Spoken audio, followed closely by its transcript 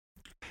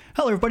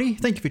Hello everybody,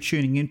 thank you for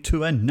tuning in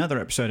to another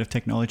episode of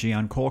Technology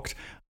Uncorked.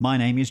 My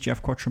name is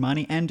Jeff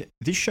Quattromani and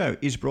this show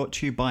is brought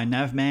to you by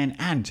Navman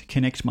and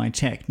Connect My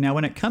Tech. Now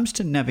when it comes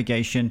to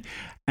navigation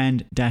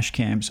and dash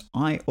cams,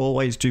 I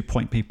always do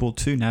point people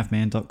to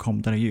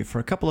navman.com.au for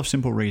a couple of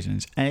simple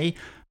reasons. A,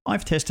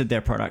 I've tested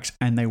their products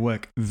and they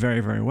work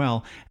very, very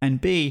well. And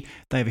B,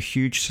 they have a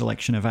huge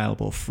selection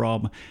available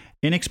from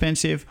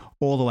inexpensive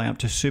all the way up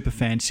to super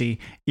fancy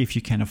if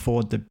you can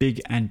afford the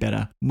big and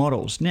better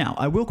models. Now,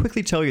 I will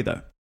quickly tell you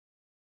though,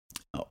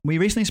 we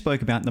recently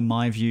spoke about the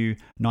MyView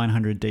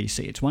 900 DC.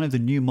 It's one of the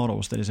new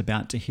models that is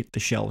about to hit the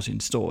shelves in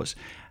stores.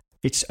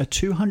 It's a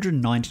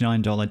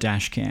 $299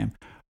 dash cam,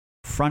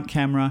 front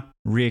camera,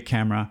 rear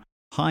camera,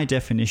 high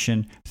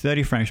definition,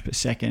 30 frames per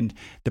second,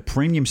 the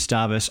premium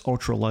Starburst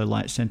ultra low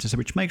light sensor,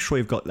 which makes sure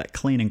you've got that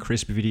clean and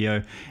crisp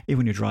video even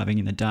when you're driving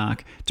in the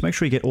dark to make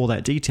sure you get all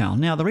that detail.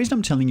 Now, the reason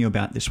I'm telling you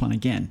about this one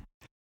again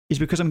is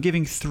because I'm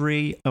giving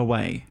 3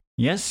 away.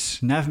 Yes,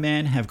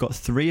 Navman have got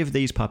 3 of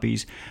these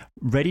puppies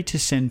ready to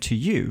send to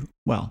you.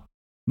 Well,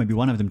 maybe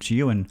one of them to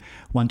you and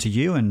one to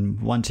you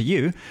and one to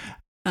you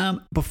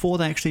before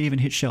they actually even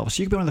hit shelves.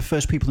 So you could be one of the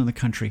first people in the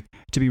country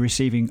to be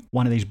receiving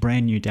one of these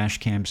brand new dash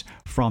cams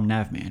from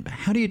Navman. But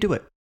how do you do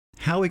it?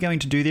 How are we going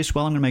to do this?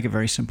 Well, I'm going to make it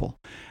very simple.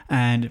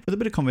 And with a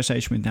bit of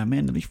conversation with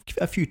Navman, let me give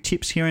a few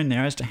tips here and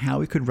there as to how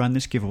we could run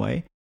this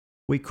giveaway.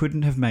 We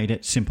couldn't have made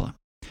it simpler.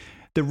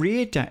 The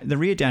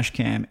rear dash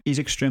cam is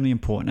extremely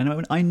important.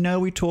 And I know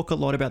we talk a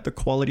lot about the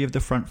quality of the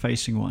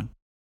front-facing one,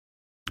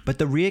 but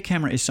the rear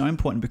camera is so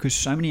important because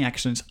so many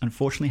accidents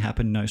unfortunately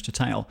happen nose to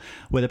tail,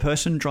 where the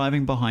person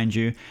driving behind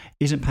you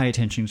isn't paying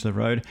attention to the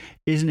road,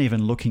 isn't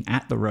even looking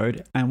at the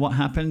road, and what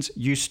happens?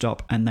 You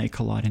stop and they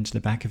collide into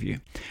the back of you.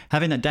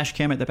 Having that dash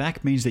cam at the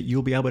back means that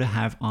you'll be able to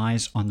have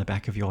eyes on the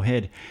back of your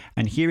head.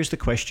 And here is the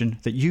question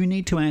that you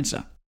need to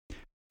answer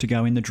to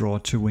go in the draw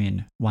to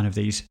win one of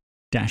these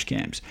dash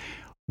cams.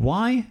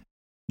 Why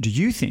do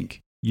you think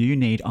you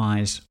need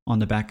eyes on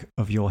the back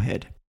of your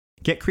head?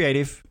 Get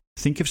creative.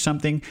 Think of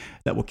something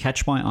that will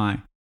catch my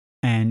eye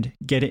and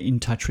get it in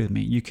touch with me.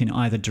 You can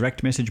either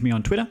direct message me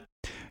on Twitter.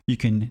 You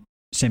can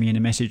send me in a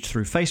message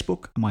through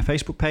Facebook, my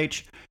Facebook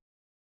page.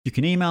 You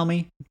can email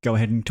me. Go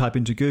ahead and type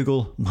into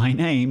Google my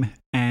name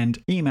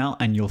and email,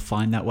 and you'll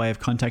find that way of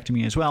contacting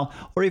me as well,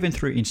 or even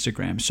through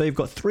Instagram. So you've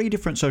got 3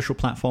 different social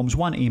platforms,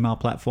 1 email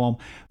platform.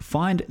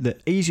 Find the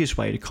easiest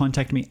way to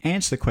contact me,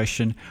 answer the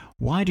question,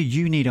 why do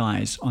you need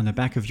eyes on the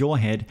back of your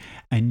head?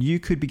 And you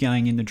could be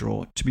going in the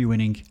draw to be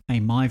winning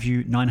a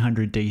MyView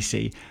 900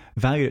 DC,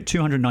 valued at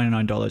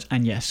 $299.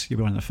 And yes, you'll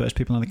be one of the first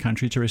people in the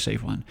country to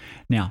receive one.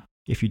 Now,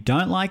 if you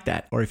don't like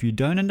that, or if you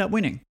don't end up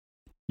winning,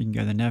 you can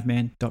go to the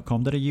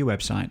navman.com.au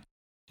website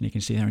and you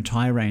can see their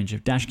entire range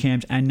of dash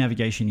cams and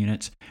navigation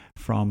units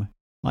from,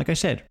 like I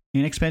said,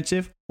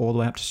 inexpensive all the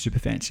way up to super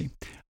fancy.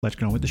 Let's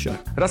get on with the show.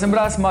 Ras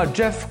imbras ma'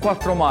 Jeff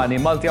Quattromani,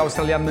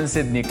 multi-Australian min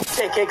Sydney.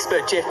 Tech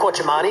expert Jeff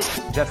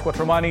Quattromani. Jeff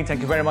Quattromani,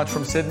 thank you very much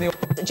from Sydney.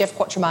 Jeff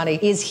Quattromani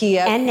is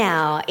here. And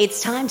now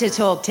it's time to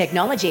talk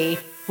technology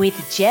with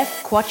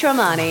Jeff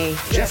Quattromani.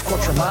 Jeff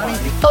Quattromani.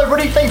 Hello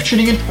everybody, thanks for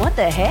tuning in. What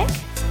the heck?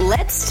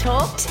 Let's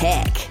talk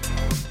tech.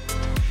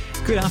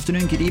 Good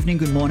afternoon, good evening,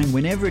 good morning,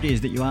 whenever it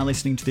is that you are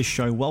listening to this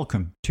show,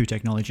 welcome to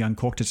Technology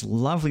Uncorked. It's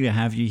lovely to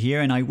have you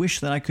here, and I wish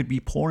that I could be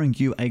pouring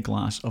you a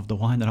glass of the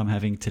wine that I'm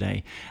having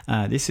today.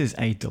 This is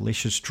a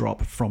delicious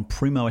drop from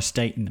Primo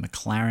Estate in the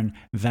McLaren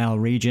Vale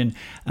region.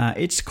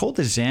 It's called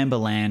the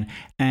Zamberlan,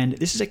 and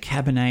this is a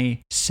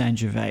Cabernet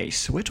Sangiovese.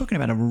 So we're talking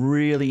about a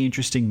really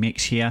interesting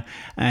mix here,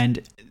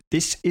 and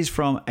this is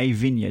from a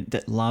vineyard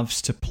that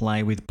loves to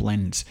play with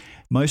blends.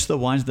 Most of the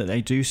wines that they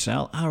do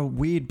sell are a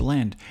weird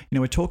blend. You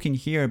know, we're talking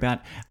here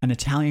about an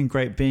Italian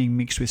grape being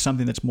mixed with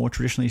something that's more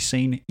traditionally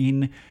seen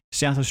in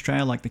South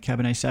Australia, like the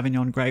Cabernet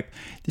Sauvignon grape.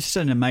 This is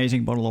an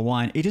amazing bottle of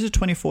wine. It is a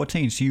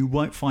 2014, so you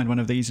won't find one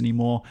of these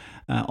anymore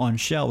on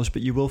shelves,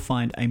 but you will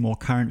find a more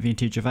current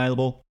vintage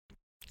available.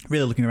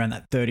 Really looking around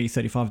that $30,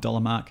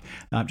 $35 mark.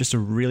 Just a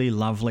really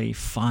lovely,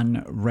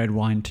 fun red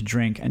wine to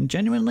drink. And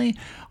genuinely,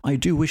 I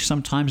do wish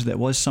sometimes there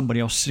was somebody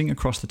else sitting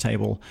across the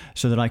table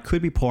so that I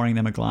could be pouring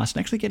them a glass and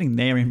actually getting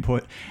their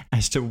input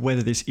as to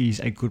whether this is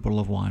a good bottle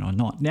of wine or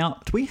not. Now,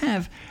 we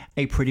have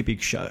a pretty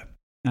big show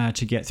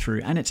to get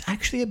through, and it's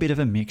actually a bit of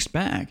a mixed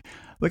bag.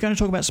 We're going to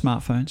talk about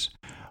smartphones.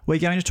 We're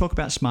going to talk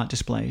about smart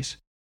displays.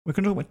 We're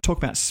going to talk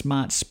about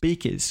smart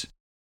speakers.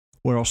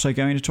 We're also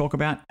going to talk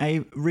about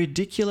a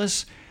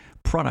ridiculous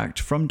product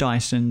from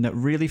Dyson that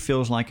really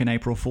feels like an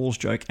April Fool's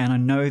joke. And I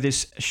know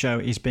this show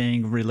is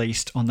being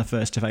released on the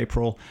 1st of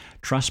April.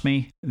 Trust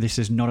me, this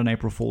is not an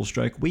April Fool's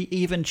joke. We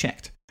even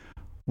checked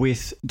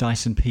with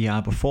Dyson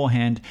PR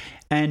beforehand.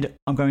 And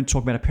I'm going to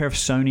talk about a pair of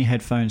Sony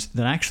headphones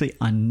that actually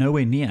are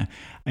nowhere near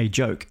a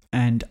joke.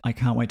 And I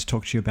can't wait to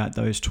talk to you about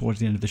those towards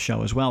the end of the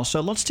show as well. So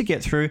lots to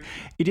get through.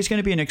 It is going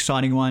to be an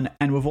exciting one.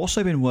 And we've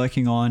also been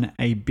working on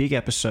a big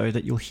episode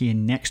that you'll hear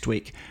next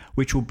week,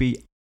 which will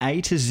be A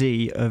to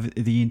Z of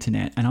the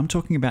internet. And I'm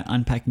talking about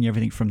unpacking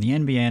everything from the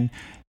NBN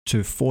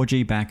to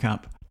 4G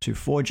backup to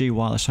 4G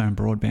wireless home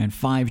broadband,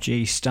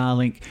 5G,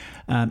 Starlink.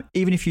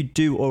 Even if you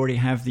do already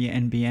have the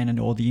NBN and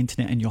or the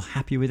internet and you're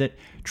happy with it,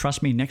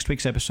 trust me, next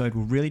week's episode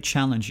will really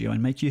challenge you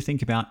and make you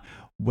think about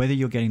whether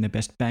you're getting the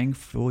best bang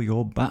for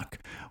your buck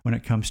when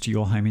it comes to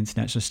your home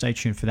internet. So stay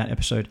tuned for that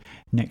episode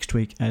next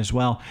week as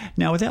well.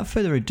 Now, without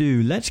further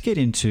ado, let's get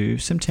into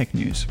some tech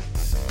news.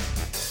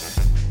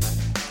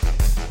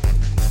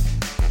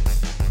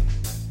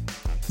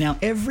 Now,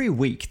 every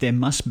week there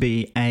must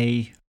be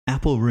a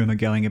Apple rumor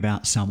going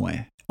about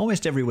somewhere.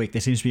 Almost every week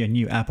there seems to be a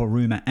new Apple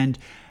rumor, and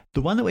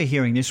the one that we're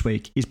hearing this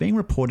week is being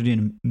reported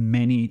in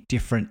many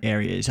different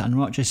areas. I'm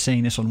not just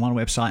seeing this on one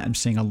website, I'm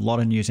seeing a lot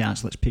of news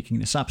outlets picking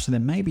this up, so there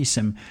may be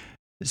some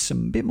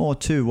bit more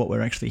to what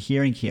we're actually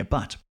hearing here.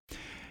 But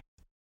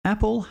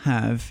Apple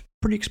have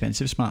pretty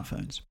expensive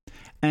smartphones.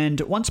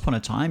 And once upon a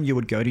time, you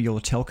would go to your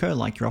telco,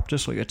 like your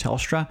Optus or your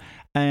Telstra,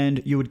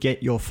 and you would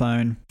get your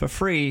phone for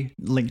free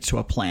linked to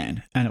a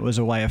plan. And it was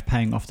a way of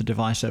paying off the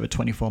device over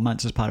 24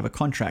 months as part of a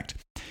contract.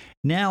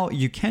 Now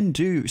you can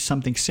do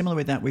something similar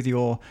with that with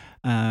your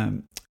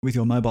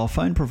mobile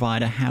phone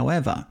provider.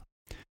 However,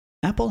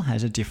 Apple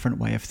has a different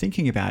way of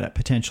thinking about it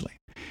potentially.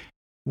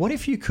 What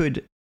if you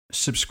could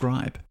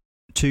subscribe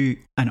to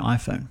an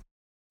iPhone?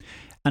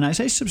 And I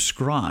say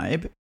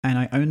subscribe, and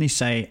I only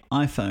say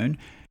iPhone,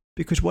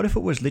 because what if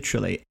it was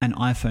literally an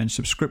iPhone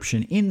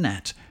subscription in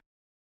that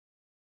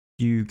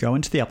you go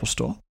into the Apple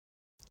Store,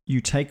 you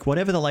take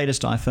whatever the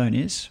latest iPhone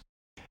is,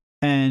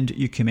 and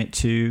you commit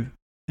to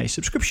a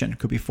subscription. It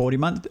could be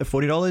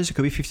 $40, it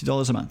could be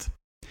 $50 a month.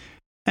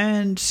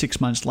 And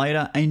 6 months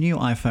later, a new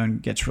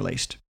iPhone gets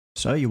released.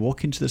 So you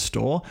walk into the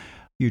store,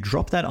 you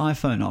drop that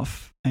iPhone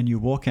off, and you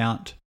walk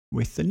out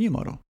with the new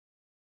model.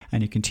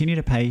 And you continue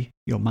to pay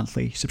your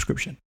monthly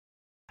subscription.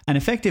 And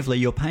effectively,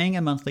 you're paying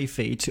a monthly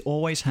fee to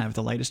always have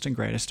the latest and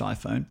greatest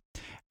iPhone,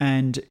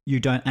 and you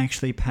don't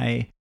actually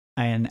pay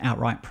an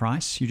outright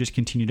price. You just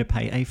continue to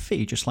pay a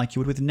fee, just like you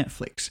would with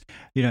Netflix.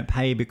 You don't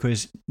pay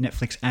because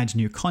Netflix adds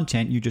new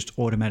content, you just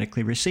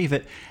automatically receive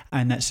it,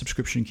 and that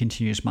subscription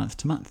continues month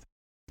to month.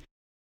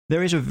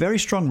 There is a very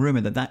strong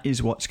rumor that that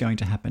is what's going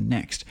to happen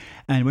next.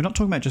 And we're not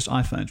talking about just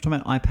iPhones, we're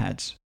talking about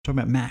iPads, we're talking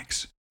about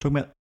Macs, we're talking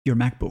about your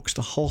MacBooks,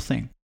 the whole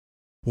thing.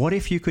 What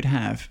if you could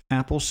have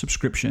Apple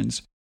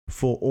subscriptions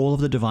for all of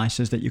the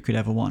devices that you could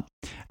ever want?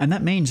 And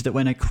that means that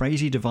when a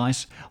crazy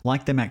device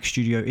like the Mac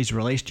Studio is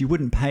released, you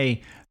wouldn't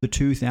pay the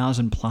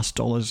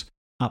 $2,000+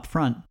 up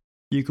front.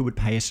 You would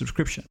pay a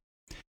subscription.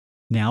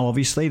 Now,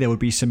 obviously, there would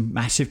be some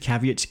massive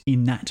caveats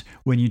in that.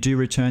 When you do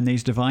return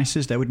these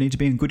devices, they would need to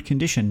be in good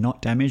condition,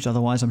 not damaged.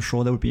 Otherwise, I'm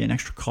sure there would be an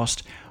extra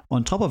cost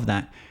on top of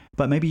that.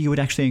 But maybe you would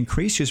actually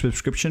increase your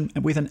subscription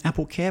with an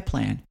Apple Care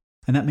plan.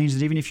 And that means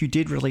that even if you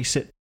did release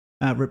it,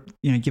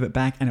 give it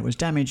back and it was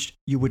damaged,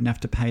 you wouldn't have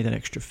to pay that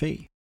extra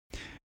fee.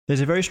 There's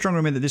a very strong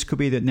rumor that this could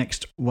be the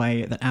next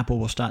way that Apple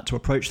will start to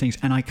approach things,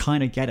 and I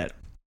kind of get it.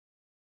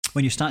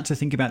 When you start to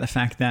think about the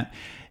fact that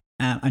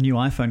a new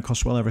iPhone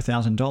costs well over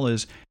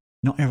 $1,000,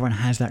 not everyone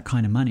has that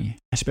kind of money,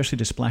 especially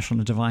to splash on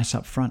a device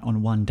up front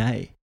on one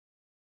day.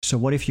 So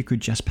what if you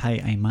could just pay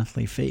a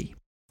monthly fee?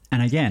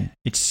 And again,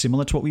 it's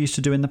similar to what we used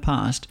to do in the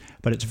past,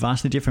 but it's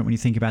vastly different when you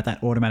think about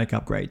that automatic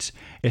upgrades.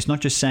 It's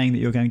not just saying that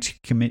you're going to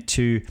commit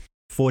to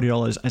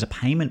 $40 as a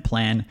payment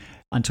plan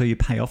until you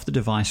pay off the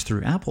device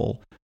through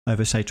Apple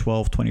over, say,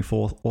 12,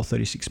 24, or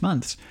 36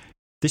 months.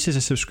 This is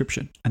a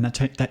subscription, and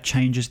that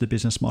changes the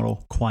business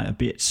model quite a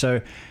bit. So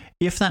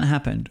if that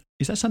happened,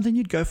 is that something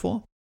you'd go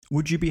for?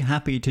 Would you be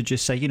happy to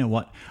just say, you know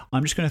what,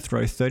 I'm just going to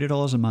throw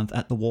 $30 a month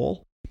at the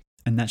wall,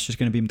 and that's just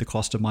going to be the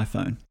cost of my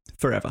phone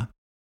forever?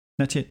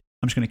 That's it.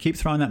 I'm just going to keep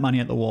throwing that money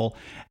at the wall,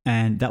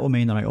 and that will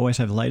mean that I always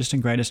have the latest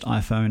and greatest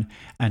iPhone,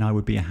 and I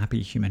would be a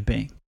happy human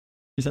being.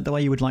 Is that the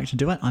way you would like to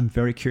do it? I'm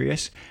very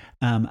curious,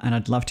 and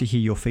I'd love to hear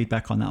your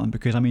feedback on that one,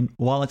 because, I mean,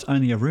 while it's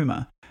only a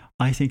rumor,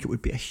 I think it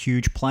would be a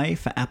huge play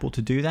for Apple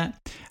to do that.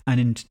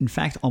 And in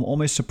fact, I'm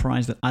almost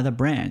surprised that other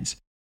brands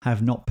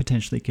have not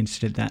potentially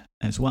considered that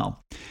as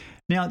well.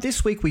 Now,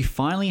 this week we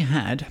finally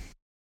had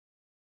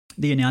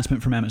the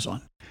announcement from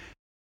Amazon.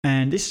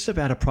 And this is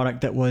about a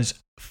product that was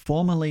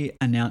formally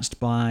announced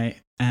by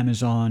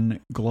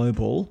Amazon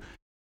Global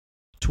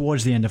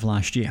towards the end of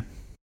last year.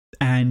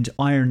 And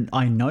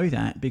I know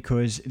that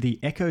because the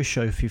Echo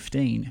Show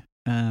 15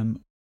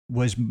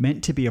 was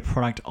meant to be a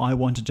product I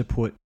wanted to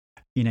put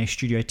in a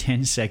Studio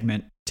 10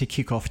 segment to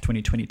kick off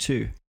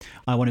 2022.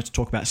 I wanted to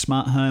talk about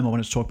smart home. I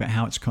wanted to talk about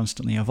how it's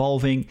constantly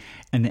evolving.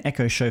 And the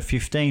Echo Show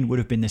 15 would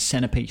have been the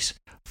centerpiece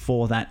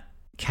for that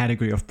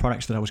category of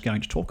products that I was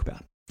going to talk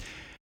about.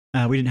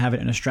 We didn't have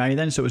it in Australia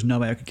then, so there was no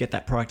way I could get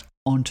that product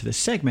onto the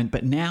segment.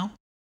 But now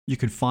you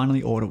can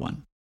finally order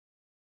one.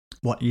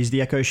 What is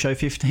the Echo Show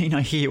 15?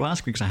 I hear you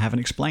ask, because I haven't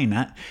explained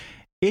that.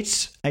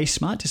 It's a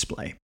smart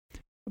display.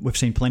 We've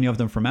seen plenty of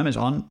them from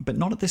Amazon, but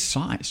not at this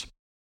size.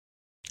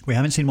 We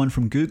haven't seen one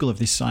from Google of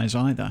this size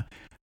either.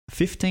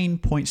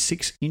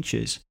 15.6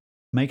 inches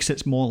makes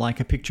it more like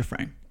a picture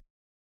frame.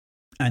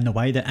 And the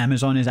way that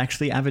Amazon is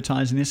actually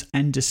advertising this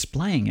and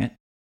displaying it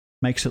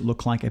makes it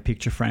look like a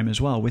picture frame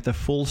as well, with a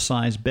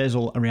full-size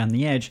bezel around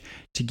the edge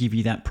to give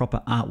you that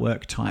proper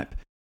artwork type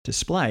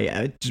display.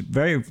 It's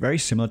very, very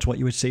similar to what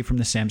you would see from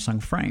the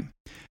Samsung frame.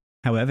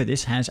 However,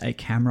 this has a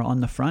camera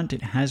on the front.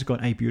 It has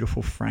got a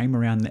beautiful frame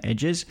around the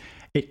edges.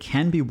 It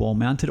can be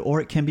wall-mounted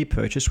or it can be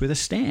purchased with a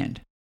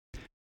stand.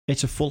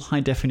 It's a full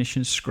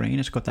high-definition screen.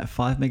 It's got that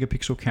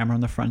 5-megapixel camera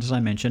on the front, as I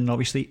mentioned, and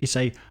obviously it's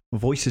a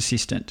voice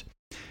assistant.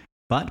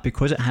 But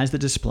because it has the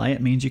display,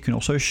 it means you can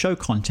also show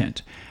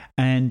content.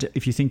 And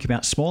if you think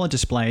about smaller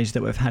displays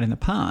that we've had in the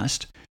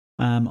past,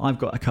 I've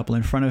got a couple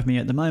in front of me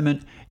at the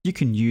moment. You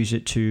can use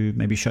it to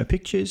maybe show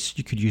pictures.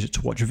 You could use it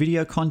to watch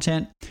video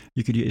content.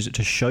 You could use it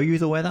to show you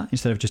the weather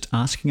instead of just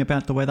asking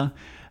about the weather,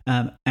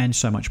 and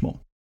so much more.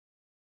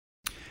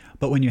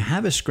 But when you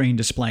have a screen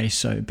display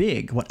so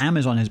big, what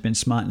Amazon has been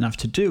smart enough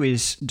to do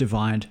is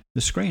divide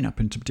the screen up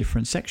into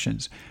different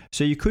sections.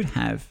 So you could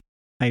have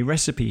a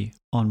recipe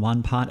on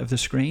one part of the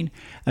screen,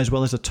 as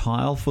well as a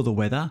tile for the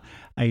weather,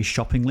 a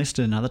shopping list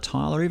in another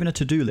tile, or even a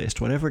to-do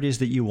list, whatever it is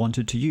that you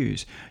wanted to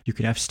use. You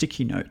could have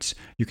sticky notes.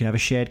 You could have a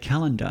shared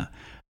calendar.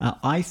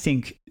 I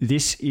think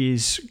this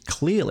is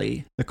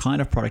clearly the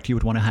kind of product you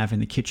would want to have in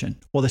the kitchen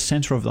or the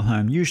center of the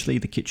home, usually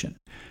the kitchen.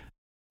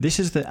 This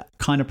is the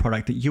kind of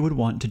product that you would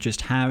want to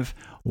just have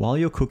while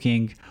you're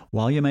cooking,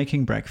 while you're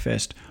making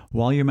breakfast,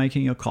 while you're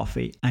making your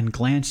coffee, and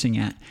glancing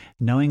at,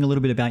 knowing a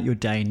little bit about your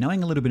day,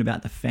 knowing a little bit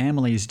about the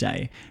family's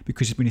day.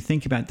 Because when you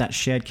think about that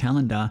shared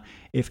calendar,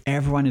 if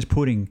everyone is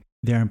putting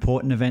their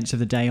important events of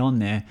the day on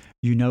there,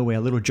 you know where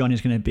little John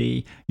is going to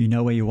be, you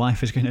know where your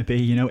wife is going to be,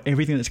 you know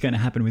everything that's going to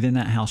happen within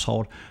that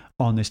household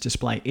on this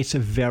display. It's a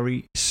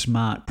very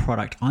smart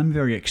product. I'm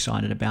very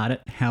excited about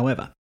it.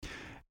 However,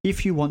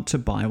 if you want to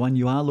buy one,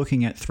 you are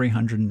looking at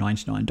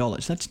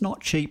 $399. That's not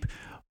cheap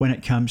when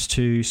it comes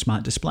to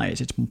smart displays.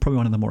 It's probably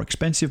one of the more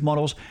expensive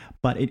models,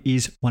 but it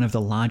is one of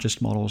the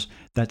largest models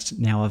that's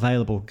now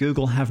available.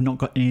 Google have not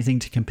got anything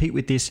to compete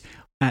with this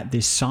at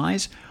this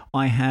size.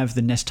 I have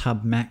the Nest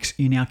Hub Max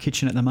in our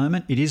kitchen at the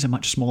moment. It is a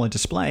much smaller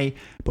display,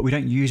 but we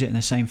don't use it in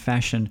the same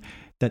fashion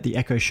that the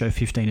Echo Show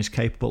 15 is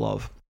capable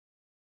of.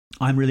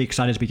 I'm really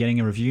excited to be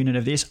getting a review unit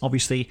of this.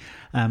 Obviously,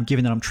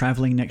 given that I'm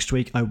traveling next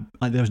week,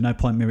 there was no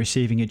point in me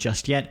receiving it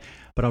just yet,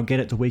 but I'll get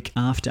it the week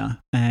after,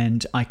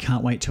 and I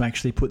can't wait to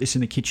actually put this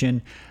in the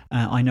kitchen.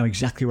 I know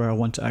exactly where I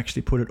want to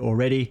actually put it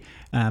already,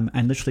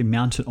 and literally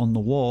mount it on the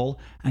wall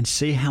and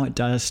see how it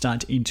does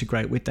start to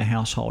integrate with the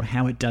household,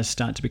 how it does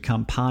start to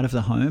become part of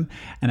the home,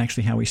 and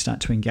actually how we start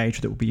to engage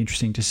with it will be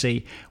interesting to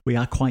see. We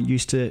are quite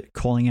used to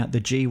calling out the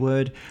G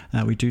word.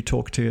 We do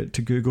talk to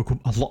Google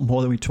a lot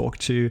more than we talk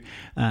to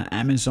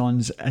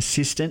Amazon's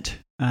Assistant.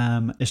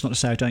 It's not to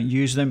say I don't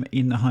use them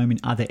in the home in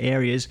other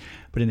areas,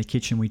 but in the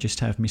kitchen we just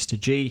have Mr.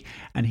 G,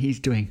 and he's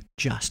doing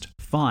just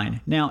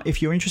fine. Now,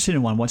 if you're interested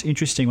in one, what's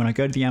interesting when I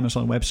go to the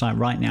Amazon website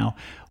right now,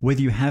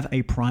 whether you have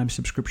a Prime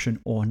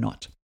subscription or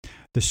not,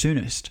 the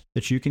soonest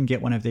that you can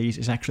get one of these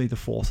is actually the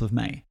 4th of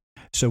May.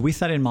 So with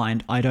that in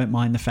mind, I don't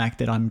mind the fact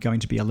that I'm going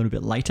to be a little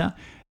bit later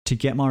to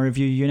get my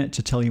review unit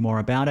to tell you more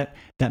about it.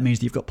 That means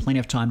that you've got plenty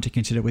of time to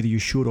consider whether you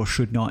should or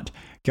should not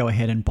go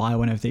ahead and buy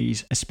one of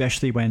these,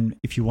 especially when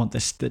if you want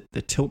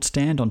the tilt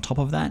stand on top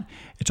of that,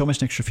 it's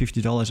almost an extra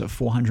 $50 at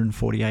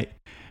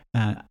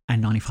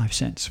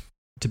 $448.95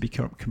 to be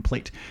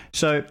complete.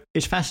 So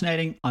it's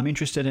fascinating. I'm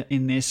interested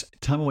in this.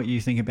 Tell me what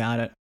you think about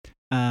it.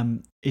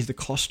 Is the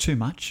cost too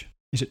much?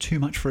 Is it too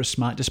much for a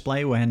smart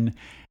display when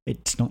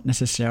it's not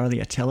necessarily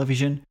a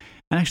television?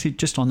 And actually,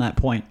 just on that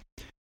point,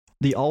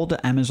 the older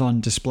Amazon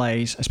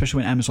displays, especially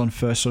when Amazon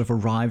first sort of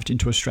arrived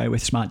into Australia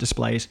with smart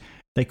displays,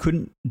 they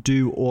couldn't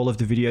do all of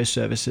the video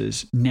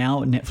services.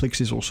 Now Netflix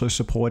is also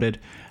supported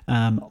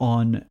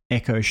on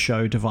Echo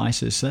Show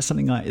devices. So that's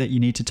something that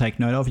you need to take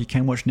note of. You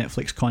can watch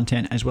Netflix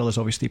content as well as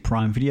obviously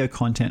Prime Video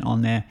content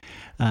on there.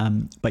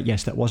 But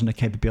yes, that wasn't a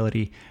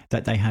capability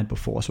that they had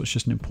before. So it's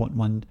just an important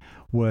one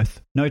worth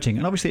noting.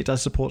 And obviously it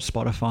does support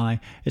Spotify.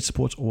 It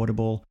supports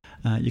Audible.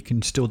 You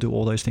can still do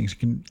all those things. You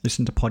can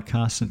listen to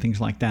podcasts and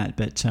things like that.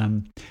 But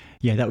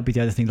yeah, that would be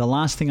the other thing. The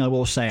last thing I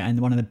will say, and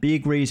one of the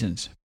big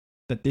reasons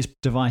that this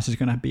device is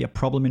going to be a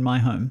problem in my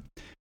home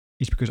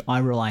is because I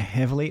rely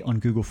heavily on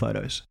Google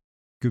Photos.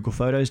 Google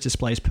Photos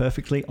displays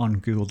perfectly on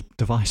Google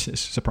devices.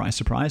 Surprise,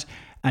 surprise.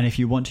 And if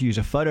you want to use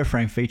a photo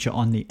frame feature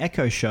on the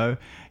Echo Show,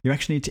 you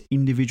actually need to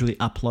individually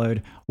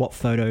upload what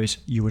photos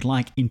you would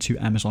like into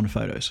Amazon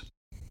Photos.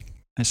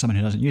 As someone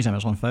who doesn't use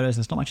Amazon Photos,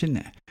 there's not much in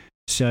there.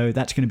 So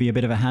that's going to be a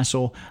bit of a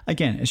hassle.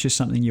 Again, it's just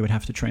something you would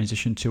have to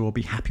transition to or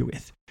be happy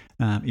with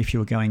if you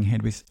were going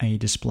ahead with a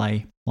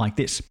display like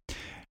this.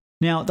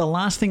 Now, the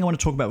last thing I want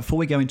to talk about before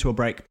we go into a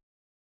break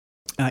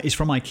is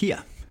from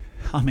IKEA.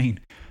 I mean,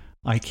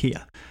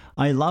 IKEA.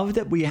 I love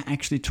that we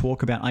actually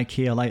talk about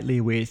IKEA lately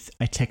with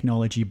a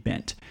technology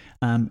bent.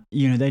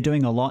 They're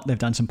doing a lot. They've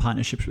done some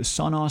partnerships with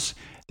Sonos.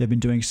 They've been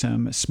doing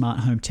some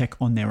smart home tech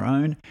on their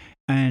own.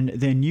 And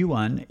their new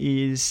one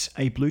is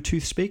a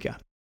Bluetooth speaker.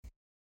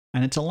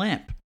 And it's a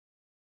lamp.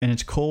 And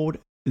it's called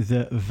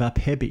the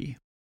Vapebi.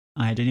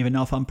 I didn't even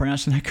know if I'm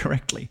pronouncing that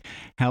correctly.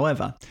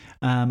 However,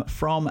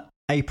 from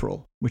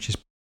April, which is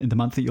in the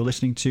month that you're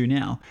listening to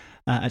now,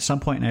 at some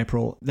point in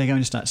April, they're going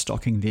to start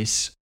stocking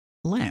this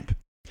lamp.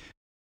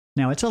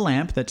 Now, it's a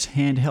lamp that's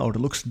handheld. It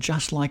looks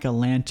just like a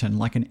lantern,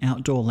 like an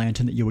outdoor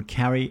lantern that you would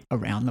carry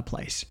around the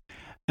place.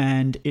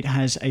 And it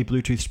has a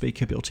Bluetooth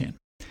speaker built in.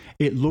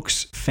 It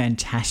looks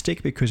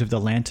fantastic because of the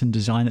lantern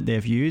design that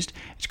they've used.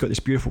 It's got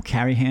this beautiful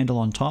carry handle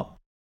on top.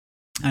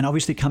 And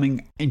obviously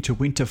coming into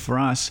winter for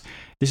us,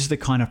 this is the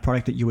kind of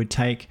product that you would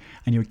take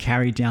and you would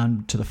carry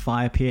down to the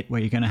fire pit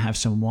where you're going to have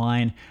some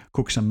wine,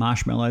 cook some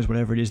marshmallows,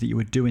 whatever it is that you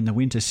would do in the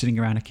winter sitting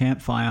around a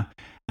campfire,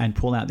 and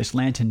pull out this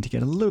lantern to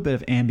get a little bit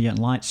of ambient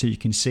light so you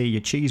can see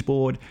your cheese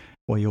board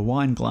or your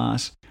wine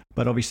glass,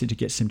 but obviously to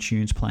get some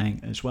tunes playing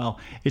as well.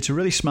 It's a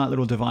really smart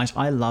little device.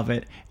 I love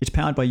it. It's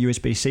powered by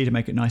USB-C to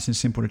make it nice and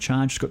simple to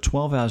charge. It's got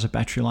 12 hours of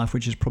battery life,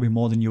 which is probably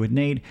more than you would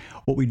need.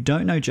 What we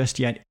don't know just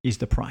yet is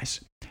the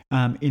price.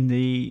 In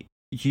the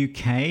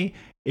UK,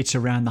 it's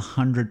around the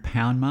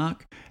 £100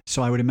 mark.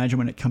 So I would imagine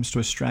when it comes to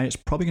Australia, it's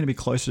probably going to be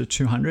closer to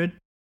 200.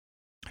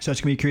 So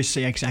it's going to be curious to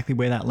see exactly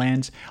where that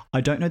lands.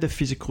 I don't know the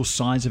physical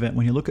size of it.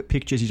 When you look at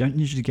pictures, you don't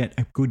usually get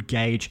a good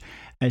gauge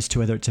as to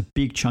whether it's a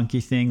big chunky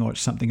thing or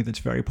it's something that's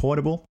very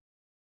portable.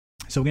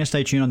 So we're going to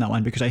stay tuned on that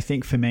one because I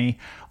think for me,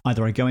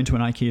 either I go into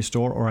an IKEA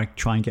store or I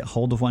try and get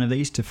hold of one of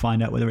these to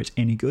find out whether it's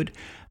any good.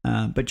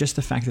 But just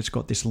the fact that it's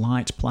got this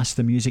light plus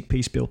the music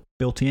piece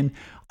built in,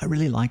 I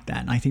really like that.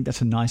 And I think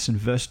that's a nice and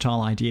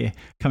versatile idea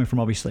coming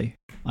from obviously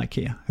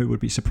IKEA. Who would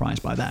be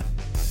surprised by that?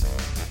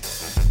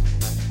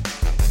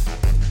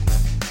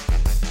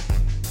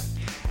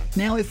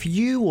 Now, if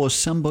you or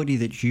somebody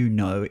that you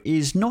know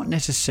is not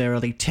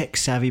necessarily tech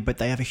savvy, but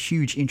they have a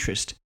huge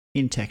interest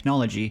in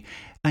technology,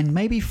 and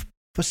maybe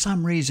for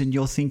some reason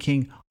you're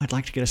thinking, I'd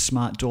like to get a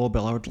smart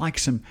doorbell, I would like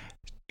some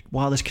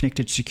wireless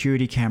connected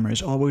security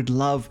cameras, or I would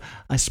love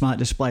a smart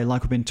display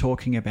like we've been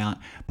talking about,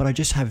 but I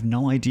just have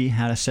no idea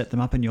how to set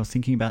them up, and you're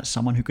thinking about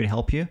someone who could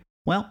help you,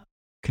 well,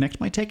 Connect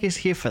My Tech is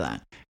here for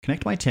that.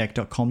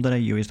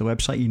 ConnectMyTech.com.au is the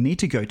website you need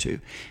to go to,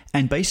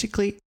 and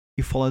basically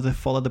you follow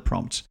the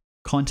prompts.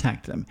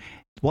 Contact them.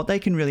 What they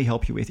can really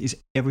help you with is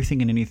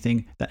everything and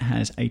anything that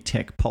has a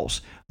tech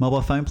pulse.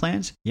 Mobile phone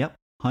plans? Yep.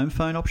 Home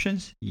phone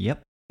options?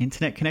 Yep.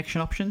 Internet connection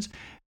options?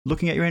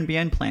 Looking at your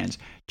NBN plans,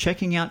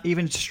 checking out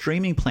even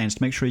streaming plans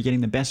to make sure you're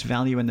getting the best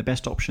value and the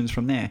best options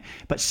from there.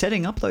 But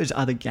setting up those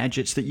other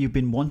gadgets that you've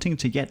been wanting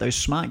to get, those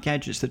smart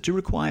gadgets that do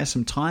require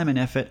some time and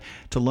effort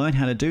to learn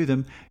how to do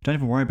them, don't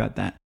even worry about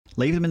that.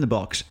 Leave them in the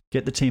box,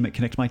 get the team at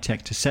Connect My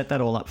Tech to set that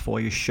all up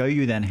for you, show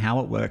you then how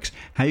it works,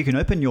 how you can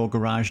open your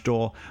garage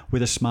door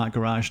with a smart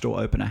garage door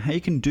opener, how you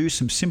can do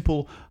some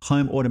simple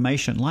home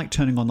automation like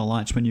turning on the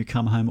lights when you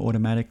come home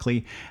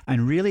automatically,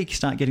 and really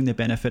start getting the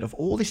benefit of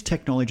all this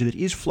technology that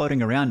is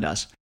floating around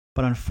us.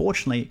 But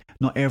unfortunately,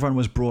 not everyone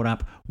was brought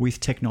up with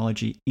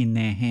technology in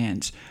their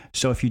hands.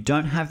 So if you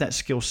don't have that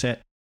skill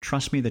set,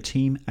 trust me, the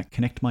team at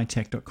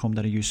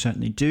connectmytech.com.au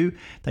certainly do.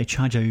 They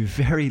charge a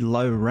very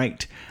low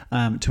rate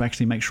to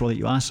actually make sure that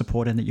you are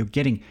supported and that you're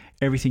getting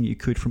everything you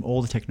could from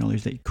all the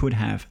technologies that you could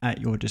have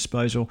at your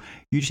disposal.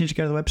 You just need to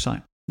go to the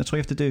website. That's all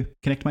you have to do.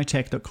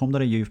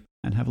 Connectmytech.com.au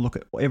and have a look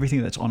at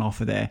everything that's on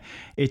offer there.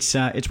 It's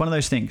one of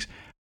those things.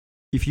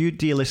 If you,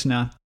 dear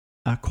listener,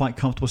 are quite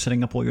comfortable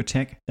setting up all your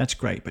tech, that's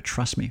great. But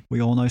trust me, we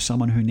all know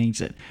someone who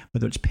needs it,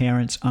 whether it's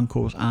parents,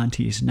 uncles,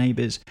 aunties,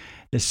 neighbors.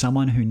 There's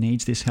someone who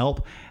needs this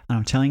help. And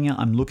I'm telling you,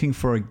 I'm looking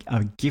for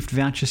a gift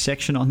voucher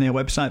section on their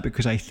website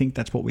because I think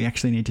that's what we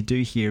actually need to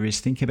do here is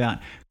think about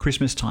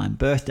Christmas time,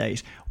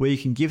 birthdays, where you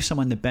can give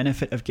someone the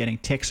benefit of getting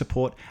tech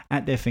support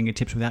at their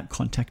fingertips without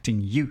contacting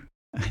you.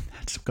 And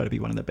that's got to be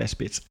one of the best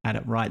bits at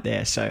it right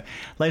there. So,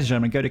 ladies and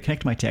gentlemen, go to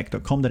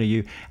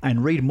connectmytech.com.au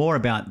and read more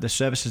about the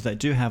services they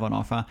do have on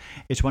offer.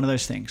 It's one of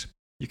those things.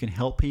 You can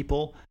help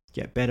people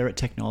get better at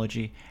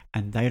technology,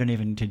 and they don't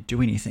even need to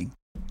do anything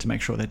to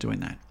make sure they're doing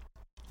that.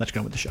 Let's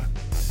go on with the show.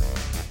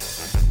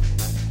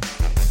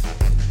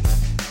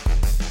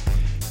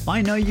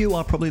 I know you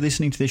are probably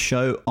listening to this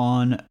show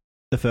on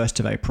the 1st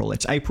of April.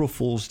 It's April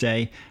Fool's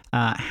Day.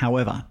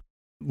 However,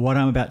 what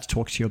I'm about to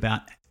talk to you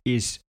about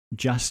is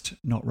just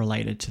not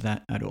related to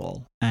that at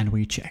all. And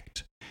we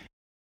checked.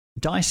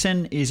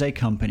 Dyson is a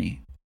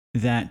company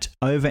that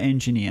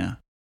over-engineer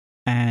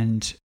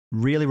and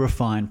really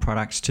refine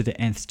products to the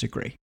nth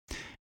degree.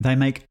 They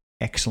make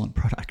excellent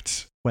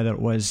products, whether it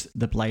was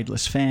the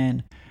bladeless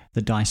fan,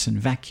 the Dyson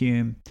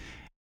vacuum,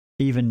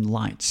 even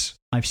lights.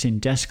 I've seen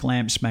desk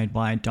lamps made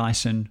by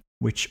Dyson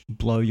which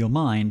blow your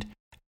mind,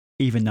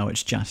 even though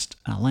it's just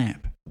a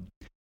lamp.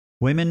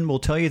 Women will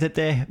tell you that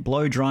their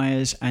blow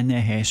dryers and their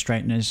hair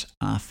straighteners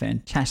are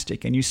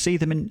fantastic, and you see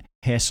them in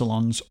hair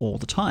salons all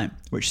the time,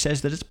 which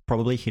says that it's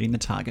probably hitting the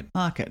target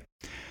market.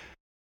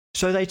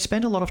 So they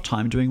spend a lot of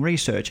time doing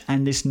research,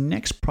 and this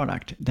next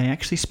product, they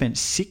actually spent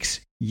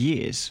 6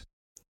 years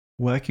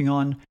working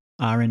on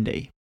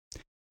R&D.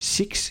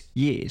 6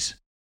 years.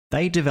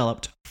 They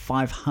developed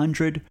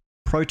 500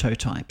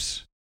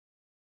 prototypes.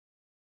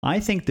 I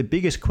think the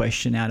biggest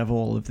question out of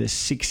all of this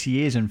 6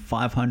 years and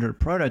 500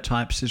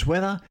 prototypes is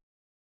whether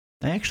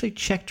they actually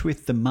checked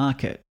with the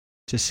market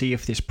to see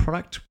if this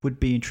product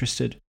would be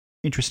interested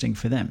interesting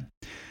for them.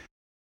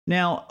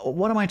 Now,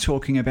 what am I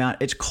talking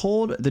about? It's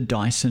called the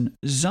Dyson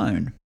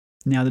Zone.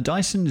 Now, the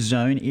Dyson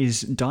Zone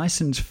is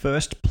Dyson's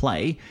first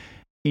play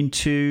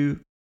into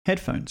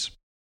headphones.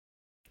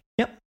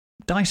 Yep,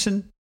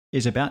 Dyson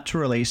is about to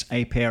release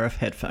a pair of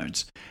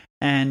headphones,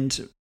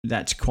 and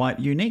that's quite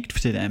unique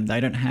to them. They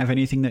don't have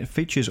anything that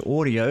features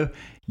audio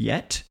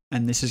yet,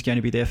 and this is going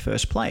to be their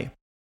first play.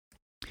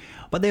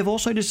 But they've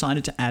also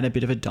decided to add a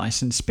bit of a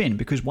Dyson spin,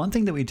 because one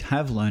thing that we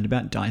have learned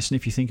about Dyson,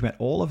 if you think about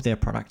all of their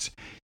products,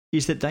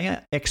 is that they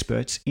are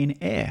experts in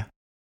air.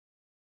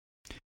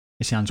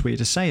 It sounds weird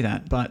to say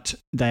that, but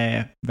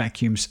their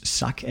vacuums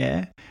suck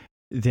air,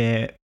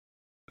 their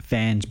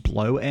fans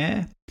blow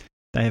air,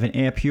 they have an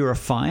air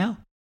purifier,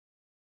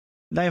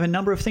 they have a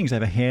number of things. They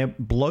have a hair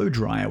blow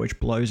dryer, which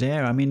blows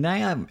air. I mean,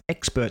 they are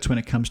experts when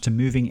it comes to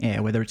moving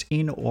air, whether it's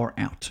in or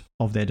out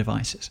of their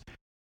devices.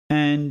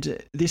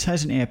 And this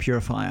has an air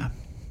purifier.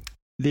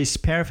 This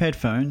pair of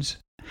headphones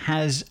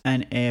has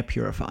an air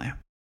purifier.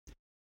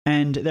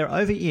 And they're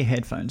over-ear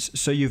headphones,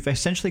 so you've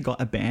essentially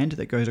got a band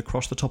that goes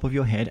across the top of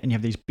your head, and you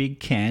have these big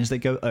cans that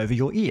go over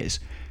your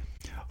ears.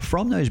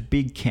 From those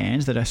big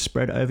cans that are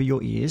spread over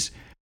your ears,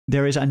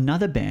 there is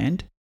another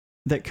band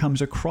that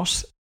comes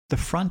across the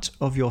front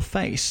of your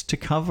face to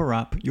cover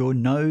up your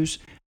nose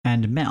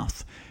and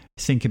mouth.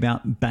 Think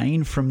about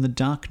Bane from The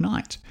Dark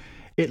Knight.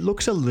 It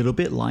looks a little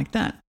bit like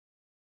that.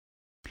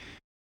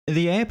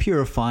 The air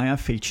purifier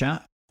feature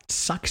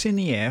sucks in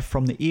the air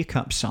from the ear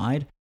cup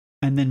side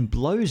and then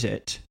blows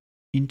it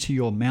into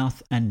your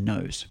mouth and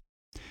nose.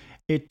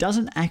 It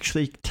doesn't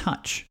actually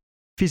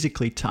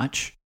physically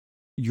touch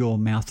your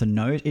mouth and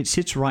nose. It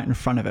sits right in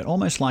front of it,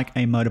 almost like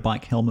a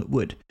motorbike helmet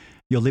would.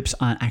 Your lips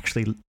aren't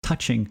actually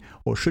touching,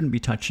 or shouldn't be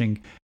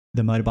touching,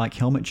 the motorbike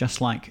helmet,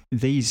 just like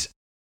these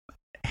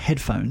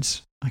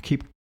headphones.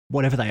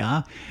 Whatever they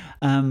are,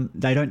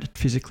 they don't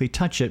physically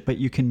touch it, but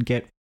you can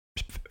get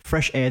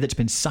fresh air that's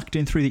been sucked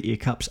in through the ear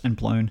cups and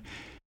blown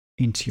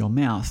into your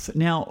mouth.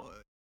 Now,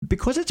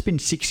 because it's been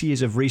 6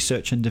 years of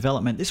research and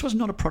development, this was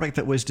not a product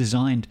that was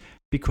designed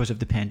because of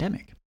the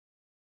pandemic.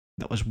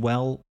 That was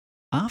well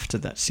after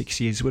that 6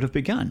 years would have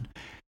begun.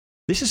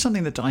 This is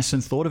something that Dyson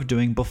thought of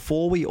doing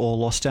before we all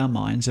lost our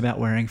minds about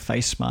wearing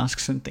face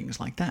masks and things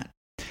like that.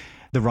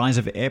 The rise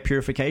of air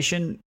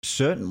purification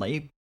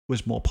certainly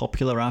was more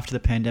popular after the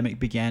pandemic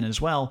began as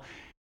well.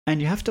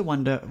 And you have to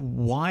wonder,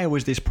 why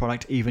was this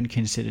product even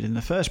considered in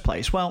the first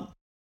place? Well,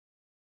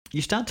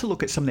 you start to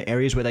look at some of the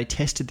areas where they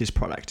tested this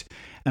product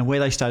and where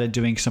they started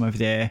doing some of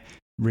their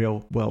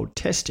real world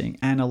testing.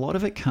 And a lot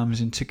of it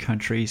comes into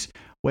countries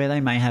where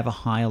they may have a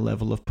higher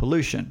level of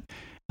pollution.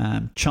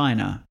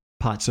 China,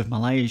 parts of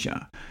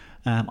Malaysia.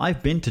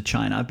 I've been to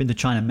China. I've been to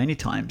China many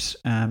times,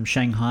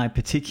 Shanghai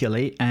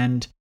particularly,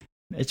 and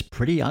it's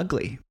pretty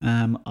ugly.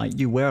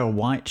 You wear a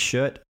white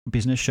shirt,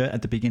 business shirt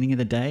at the beginning of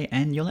the day,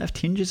 and you'll have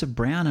tinges of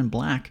brown and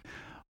black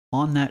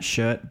on that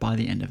shirt by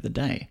the end of the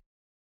day.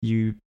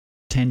 You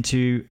tend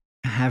to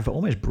have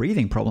almost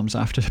breathing problems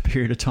after a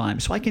period of time.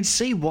 So I can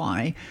see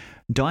why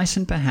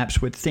Dyson perhaps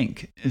would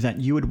think that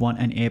you would want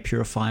an air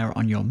purifier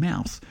on your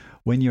mouth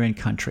when you're in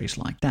countries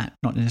like that.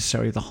 Not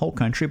necessarily the whole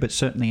country, but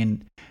certainly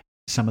in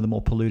some of the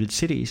more polluted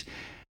cities.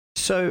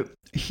 So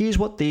here's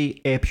what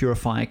the air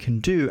purifier can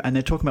do, and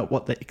they're talking about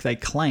what they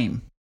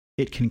claim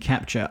it can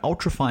capture: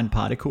 ultrafine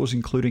particles,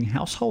 including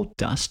household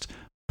dust,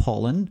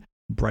 pollen,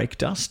 brake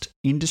dust,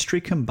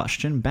 industry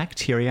combustion,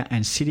 bacteria,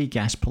 and city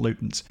gas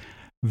pollutants.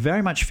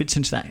 Very much fits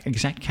into that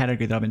exact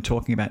category that I've been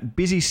talking about.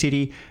 Busy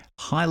city,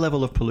 high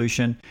level of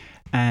pollution,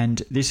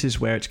 and this is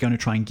where it's going to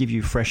try and give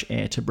you fresh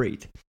air to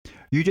breathe.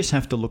 You just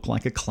have to look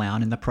like a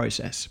clown in the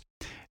process.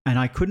 And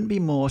I couldn't be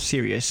more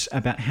serious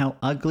about how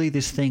ugly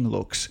this thing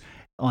looks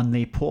on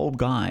the poor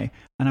guy.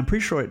 And I'm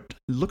pretty sure it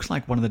looks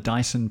like one of the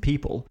Dyson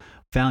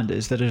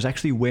founders, that is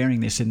actually wearing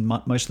this in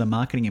most of the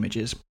marketing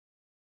images.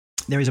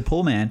 There is a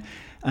poor man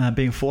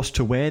being forced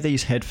to wear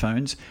these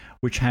headphones,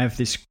 which have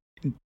this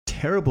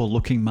terrible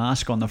looking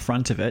mask on the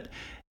front of it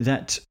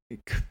that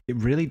it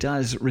really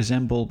does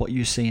resemble what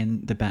you see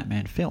in the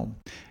Batman film.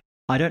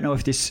 I don't know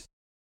if this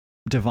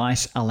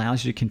device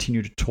allows you to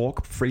continue to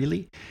talk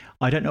freely.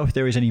 I don't know if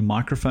there is any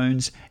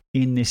microphones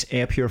in this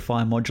air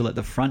purifier module at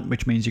the front,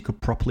 which means you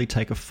could properly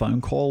take a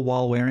phone call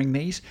while wearing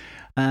these.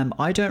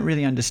 I don't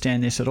really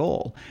understand this at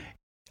all.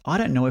 I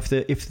don't know if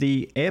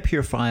the air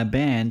purifier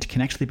band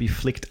can actually be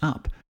flicked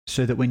up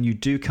so that when you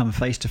do come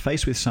face to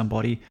face with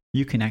somebody,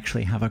 you can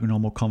actually have a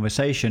normal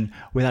conversation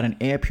without an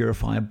air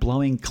purifier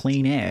blowing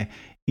clean air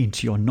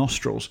into your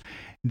nostrils.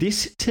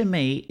 This, to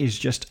me, is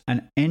just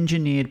an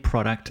engineered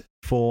product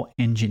for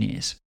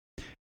engineers.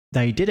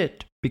 They did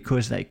it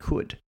because they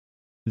could.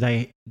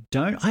 I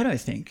don't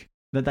think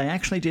that they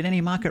actually did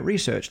any market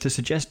research to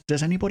suggest,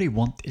 does anybody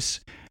want this?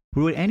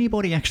 Would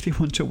anybody actually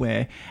want to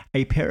wear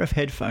a pair of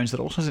headphones that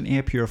also has an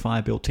air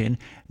purifier built in,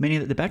 meaning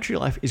that the battery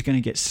life is going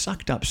to get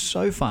sucked up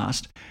so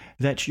fast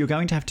that you're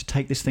going to have to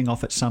take this thing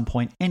off at some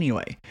point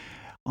anyway?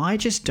 I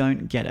just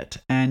don't get it.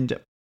 And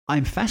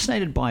I'm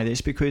fascinated by this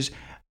because,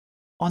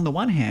 on the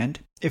one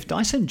hand, if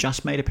Dyson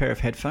just made a pair of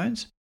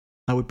headphones,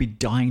 I would be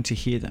dying to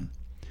hear them.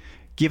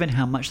 given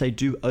how much they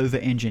do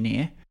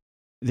over-engineer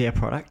their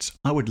products,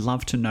 I would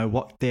love to know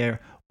what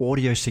their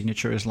audio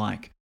signature is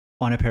like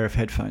on a pair of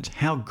headphones.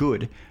 How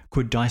good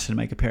could Dyson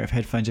make a pair of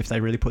headphones if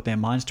they really put their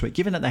minds to it,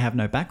 given that they have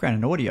no background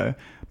in audio,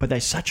 but they're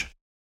such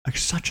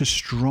a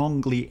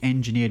strongly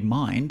engineered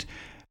mind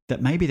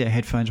that maybe their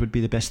headphones would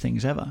be the best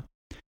things ever.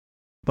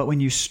 But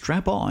when you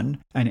strap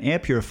on an air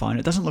purifier,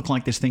 it doesn't look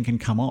like this thing can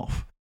come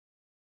off.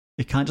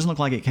 It doesn't look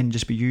like it can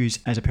just be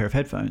used as a pair of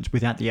headphones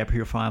without the air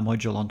purifier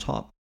module on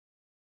top.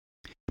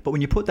 But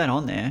when you put that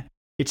on there,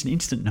 it's an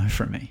instant no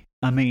from me.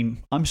 I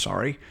mean, I'm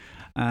sorry.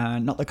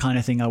 Not the kind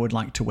of thing I would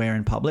like to wear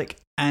in public.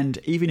 And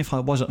even if I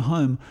was at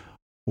home,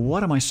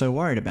 what am I so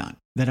worried about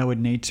that I would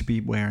need to be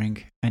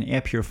wearing an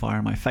air purifier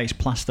on my face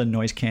plus the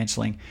noise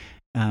cancelling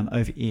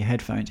over-ear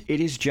headphones?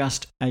 It is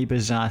just a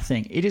bizarre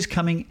thing. It is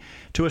coming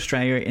to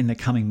Australia in the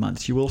coming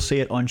months. You will see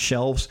it on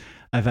shelves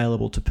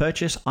available to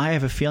purchase. I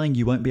have a feeling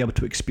you won't be able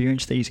to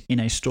experience these in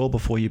a store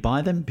before you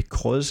buy them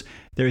because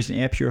there is an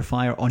air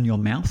purifier on your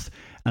mouth.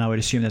 And I would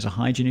assume there's a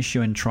hygiene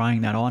issue in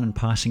trying that on and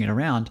passing it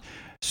around.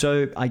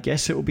 So I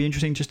guess it will be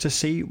interesting just to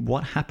see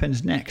what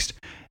happens next.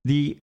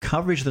 The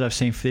coverage that I've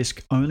seen for this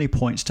only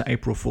points to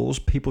April Fools.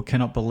 People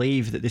cannot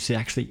believe that this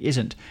actually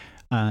isn't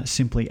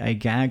simply a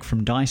gag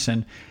from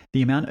Dyson.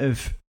 The amount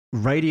of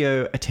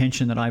radio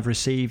attention that I've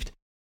received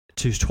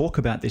to talk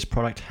about this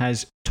product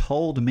has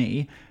told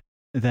me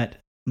that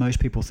most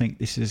people think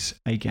this is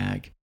a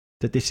gag,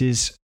 that this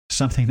is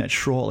something that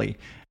surely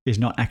is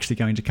not actually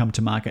going to come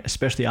to market,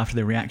 especially after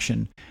the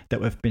reaction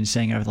that we've been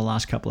seeing over the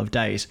last couple of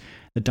days.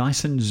 The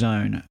Dyson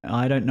Zone,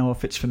 I don't know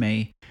if it's for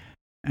me,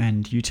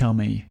 and you tell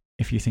me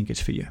if you think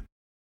it's for you.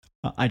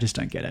 I just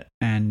don't get it,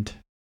 and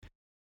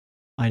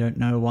I don't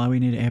know why we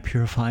need air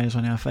purifiers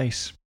on our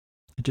face.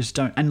 I just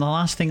don't. And the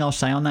last thing I'll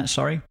say on that,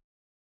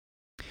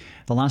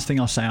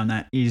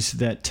 is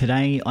that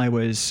today I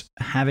was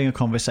having a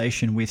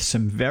conversation with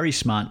some very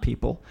smart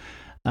people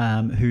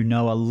who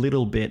know a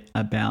little bit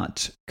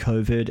about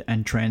COVID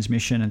and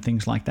transmission and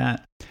things like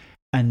that.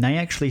 And they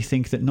actually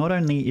think that not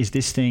only is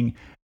this thing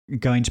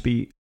going to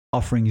be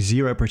offering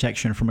zero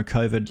protection from a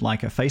COVID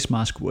like a face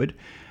mask would,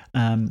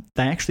 they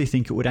actually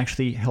think it would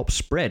actually help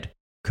spread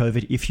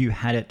COVID if you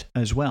had it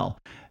as well,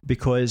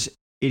 because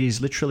it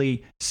is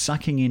literally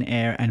sucking in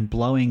air and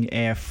blowing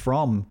air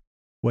from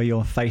where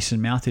your face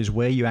and mouth is,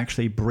 where you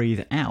actually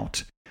breathe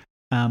out,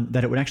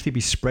 that it would actually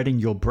be spreading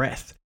your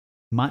breath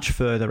much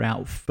further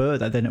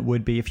than it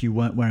would be if you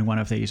weren't wearing one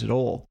of these at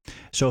all.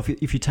 So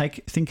if you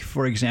think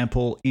for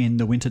example in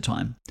the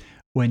wintertime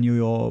when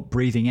you're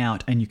breathing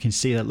out and you can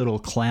see that little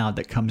cloud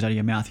that comes out of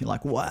your mouth, you're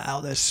like,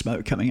 wow, there's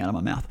smoke coming out of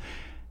my mouth.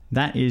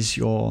 That is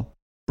your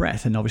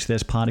breath, and obviously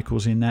there's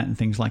particles in that and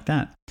things like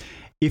that.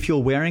 If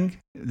you're wearing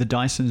the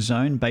Dyson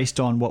Zone, based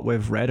on what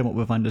we've read and what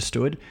we've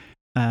understood,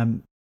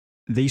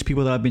 these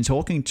people that I've been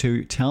talking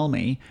to tell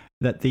me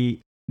that the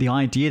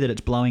idea that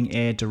it's blowing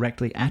air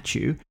directly at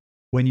you,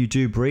 when you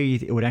do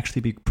breathe, it would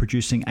actually be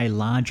producing a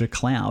larger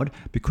cloud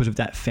because of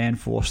that fan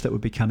force that would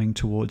be coming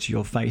towards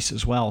your face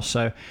as well.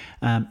 So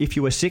if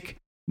you were sick,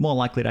 more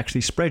likely to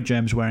actually spread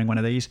germs wearing one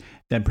of these,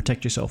 then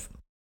protect yourself.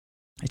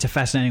 It's a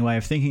fascinating way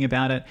of thinking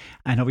about it.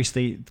 And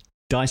obviously,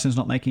 Dyson's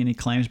not making any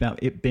claims about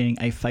it being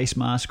a face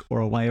mask or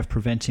a way of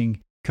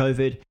preventing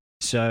COVID.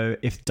 So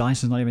if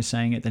Dyson's not even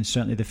saying it, then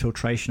certainly the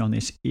filtration on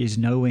this is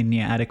nowhere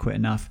near adequate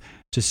enough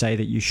to say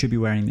that you should be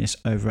wearing this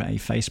over a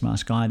face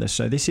mask either.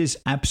 So this is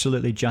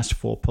absolutely just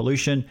for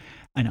pollution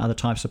and other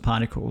types of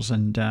particles.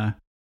 And I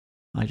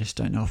just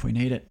don't know if we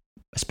need it,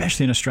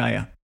 especially in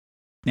Australia.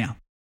 Now,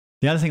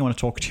 the other thing I want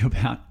to talk to you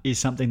about is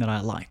something that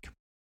I like,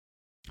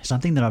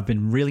 something that I've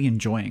been really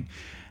enjoying,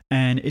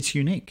 and it's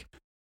unique.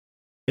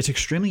 It's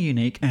extremely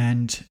unique,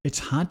 and it's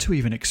hard to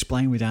even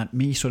explain without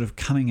me sort of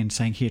coming and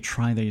saying, here,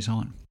 try these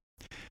on.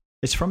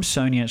 It's from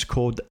Sony, and it's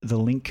called the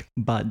Link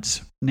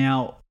Buds.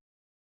 Now,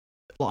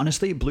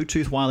 honestly,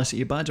 Bluetooth wireless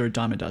earbuds are a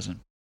dime a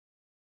dozen.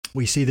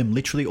 We see them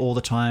literally all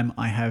the time.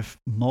 I have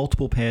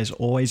multiple pairs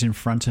always in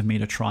front of me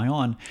to try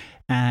on.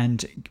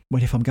 And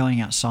if I'm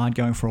going outside,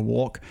 going for a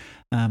walk,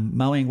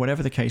 mowing,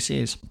 whatever the case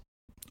is,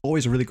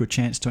 always a really good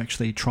chance to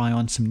actually try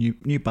on some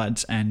new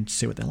buds and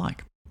see what they're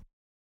like.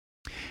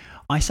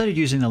 I started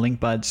using the Link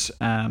Buds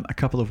a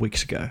couple of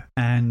weeks ago,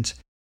 and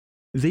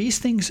these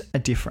things are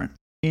different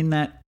in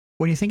that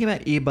when you think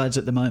about earbuds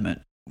at the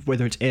moment,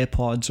 whether it's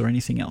AirPods or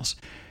anything else,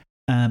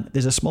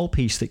 there's a small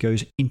piece that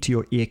goes into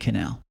your ear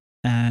canal,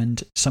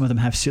 and some of them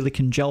have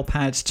silicone gel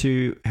pads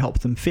to help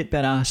them fit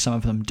better. Some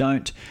of them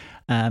don't.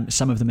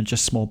 Some of them are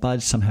just small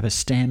buds. Some have a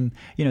stem.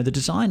 You know, the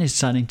design is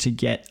starting to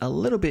get a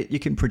little bit, you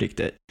can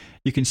predict it.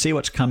 You can see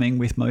what's coming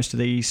with most of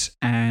these,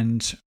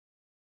 and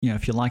you know,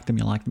 if you like them,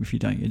 you like them. If you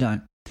don't, you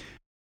don't.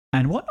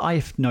 And what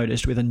I've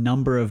noticed with a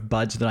number of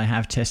buds that I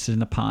have tested in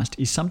the past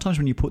is sometimes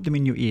when you put them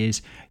in your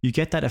ears, you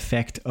get that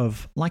effect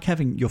of like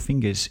having your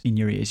fingers in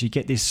your ears. You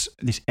get this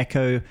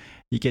echo,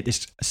 you get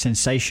this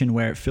sensation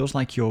where it feels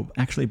like you're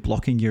actually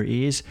blocking your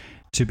ears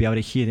to be able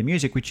to hear the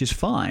music, which is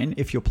fine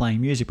if you're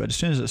playing music. But as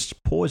soon as it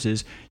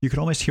pauses, you can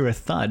almost hear a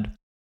thud,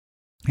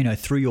 you know,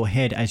 through your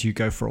head as you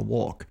go for a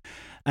walk.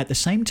 At the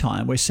same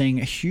time, we're seeing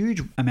a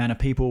huge amount of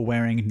people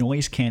wearing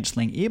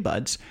noise-cancelling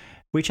earbuds,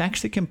 which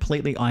actually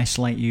completely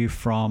isolate you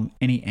from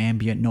any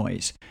ambient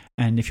noise.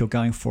 And if you're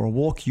going for a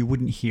walk, you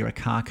wouldn't hear a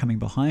car coming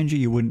behind you.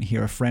 You wouldn't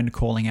hear a friend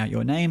calling out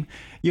your name.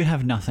 You'd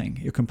have nothing.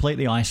 You're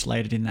completely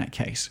isolated in that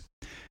case.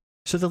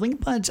 So the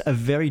Link Buds are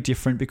very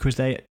different because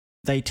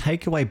they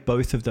take away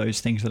both of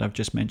those things that I've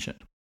just mentioned.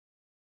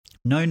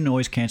 No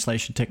noise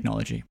cancellation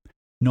technology.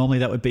 Normally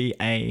that would be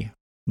a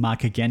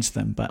mark against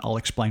them, but I'll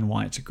explain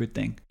why it's a good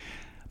thing.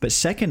 But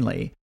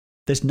secondly,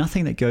 there's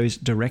nothing that goes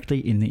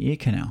directly in the ear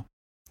canal.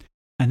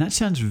 And that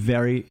sounds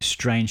very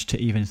strange to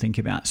even think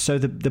about. So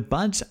the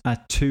buds are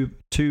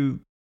two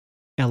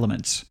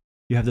elements.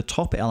 You have the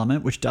top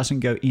element, which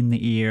doesn't go in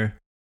the ear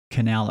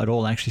canal at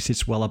all, actually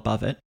sits well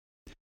above it.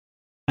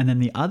 And then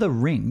the other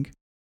ring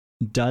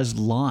does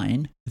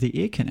line the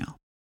ear canal.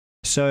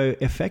 So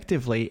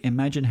effectively,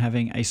 imagine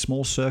having a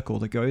small circle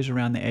that goes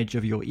around the edge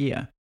of your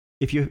ear.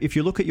 If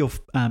you look at your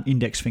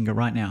index finger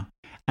right now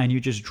and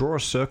you just draw a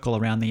circle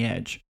around the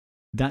edge,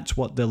 that's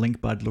what the Link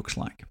Bud looks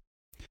like.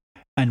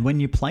 And when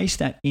you place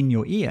that in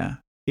your ear,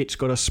 it's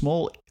got a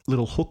small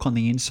little hook on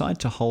the inside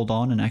to hold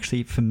on. And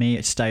actually, for me,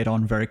 it stayed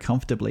on very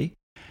comfortably.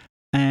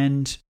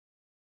 And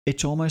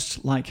it's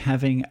almost like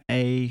having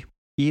a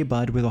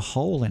earbud with a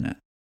hole in it,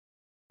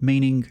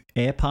 meaning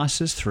air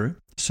passes through,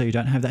 so you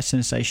don't have that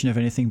sensation of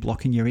anything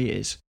blocking your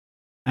ears.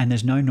 And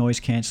there's no noise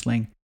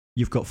cancelling.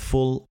 You've got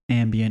full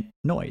ambient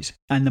noise.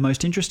 And the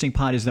most interesting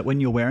part is that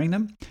when you're wearing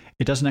them,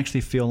 it doesn't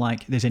actually feel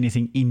like there's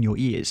anything in your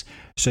ears.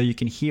 So you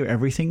can hear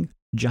everything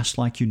just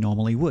like you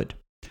normally would.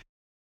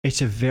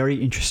 It's a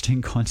very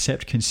interesting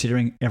concept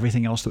considering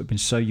everything else that we've been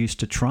so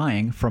used to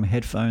trying, from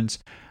headphones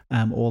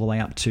all the way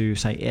up to,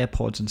 say,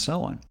 AirPods and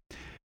so on.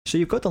 So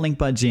you've got the Link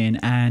Buds in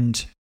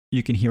and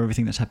you can hear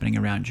everything that's happening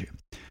around you.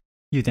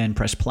 You then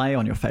press play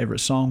on your favorite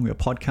song, your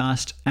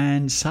podcast,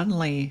 and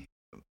suddenly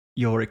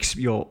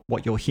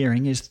what you're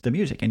hearing is the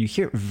music, and you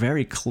hear it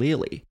very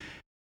clearly,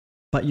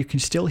 but you can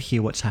still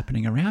hear what's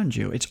happening around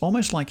you. It's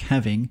almost like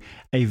having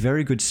a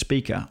very good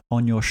speaker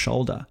on your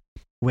shoulder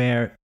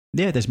where,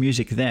 there's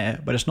music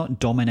there, but it's not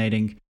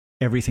dominating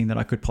everything that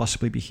I could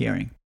possibly be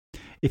hearing.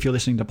 If you're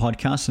listening to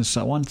podcasts and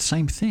so on,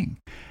 same thing.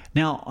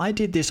 Now, I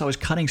did this. I was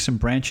cutting some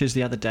branches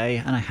the other day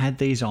and I had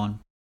these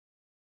on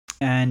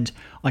and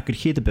I could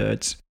hear the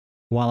birds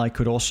while I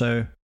could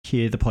also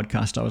hear the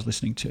podcast I was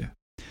listening to.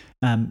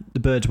 The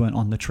birds weren't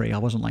on the tree. I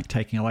wasn't like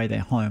taking away their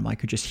home. I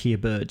could just hear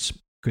birds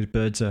because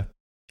birds are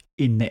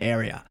in the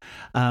area.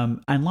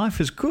 And life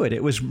was good.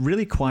 It was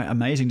really quite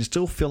amazing to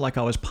still feel like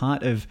I was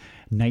part of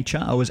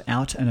nature. I was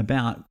out and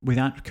about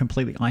without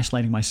completely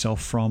isolating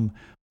myself from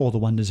all the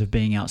wonders of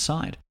being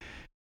outside.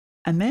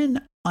 And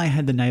then I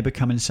had the neighbor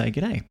come and say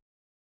g'day.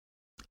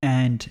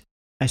 And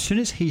as soon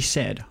as he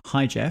said,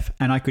 "Hi, Jeff,"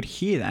 and I could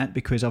hear that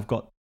because I've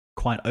got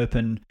quite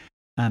open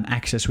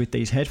access with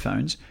these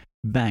headphones,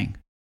 bang,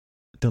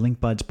 the Link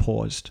Buds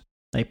paused.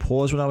 They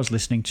paused what I was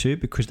listening to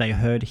because they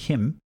heard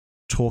him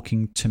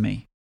talking to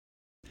me.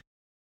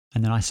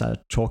 And then I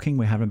started talking.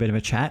 We had a bit of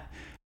a chat.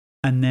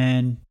 And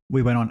then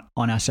we went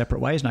on our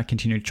separate ways and I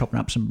continued chopping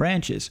up some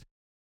branches.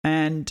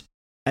 And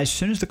as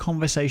soon as the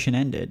conversation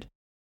ended,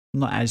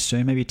 not as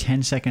soon, maybe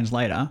 10 seconds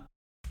later,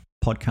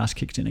 podcast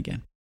kicked in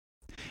again.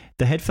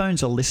 The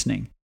headphones are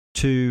listening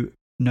to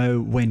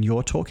know when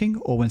you're talking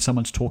or when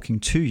someone's talking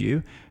to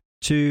you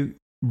to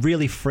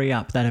really free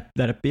up that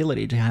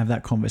ability to have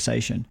that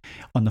conversation.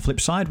 On the flip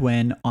side,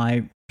 when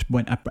I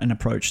went up and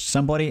approached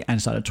somebody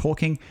and started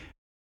talking,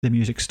 the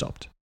music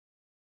stopped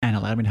and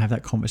allowed me to have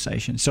that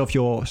conversation. So if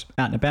you're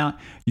out and about,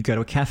 you go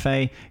to a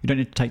cafe, you don't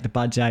need to take the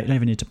buds out, you don't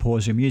even need to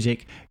pause your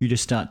music, you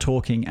just start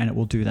talking and it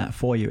will do that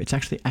for you. It's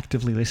actually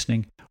actively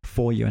listening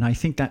for you. And I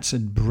think that's a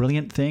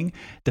brilliant thing.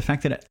 The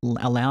fact that it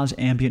allows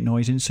ambient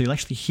noise in, so you'll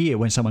actually hear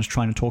when someone's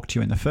trying to talk to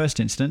you in the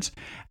first instance,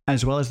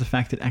 as well as the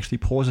fact that it actually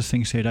pauses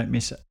things so you don't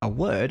miss a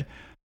word.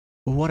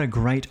 What a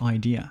great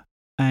idea.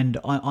 And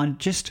I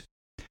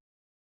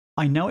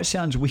know it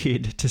sounds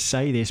weird to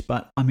say this,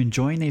 but I'm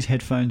enjoying these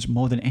headphones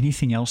more than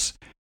anything else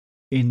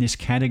in this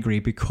category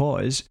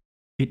because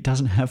it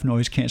doesn't have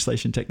noise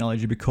cancellation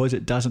technology, because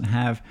it doesn't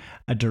have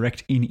a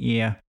direct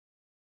in-ear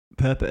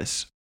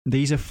purpose.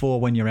 These are for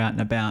when you're out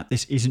and about.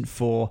 This isn't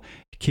for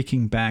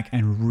kicking back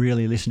and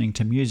really listening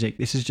to music.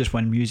 This is just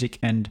when music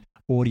and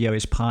audio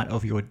is part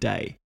of your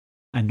day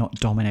and not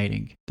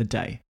dominating the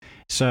day.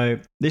 So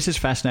this is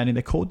fascinating.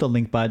 They're called the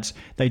Link Buds.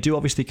 They do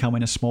obviously come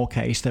in a small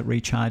case that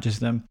recharges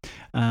them.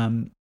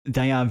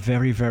 They are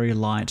very, very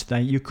light.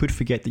 You could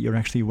forget that you're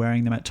actually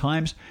wearing them at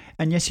times.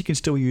 And yes, you can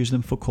still use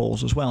them for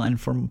calls as well. And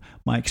from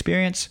my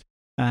experience,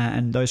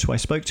 and those who I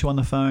spoke to on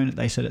the phone,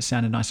 they said it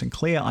sounded nice and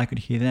clear. I could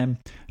hear them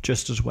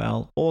just as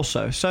well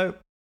also. So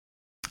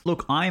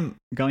look, I'm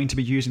going to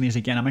be using these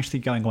again. I'm actually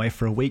going away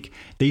for a week.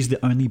 These are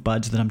the only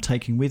buds that I'm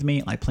taking with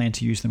me. I plan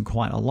to use them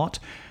quite a lot,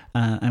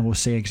 and we'll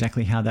see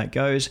exactly how that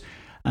goes.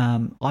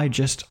 I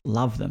just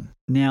love them.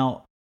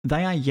 Now,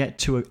 they are yet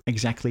to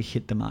exactly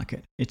hit the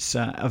market. It's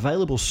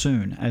available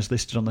soon, as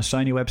listed on the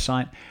Sony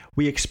website.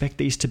 We expect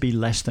these to be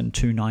less than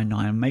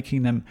 $299,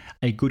 making them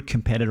a good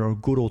competitor or a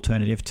good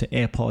alternative to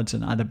AirPods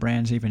and other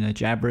brands, even the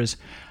Jabras.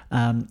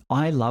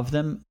 I love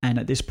them, and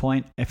at this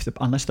point,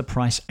 unless the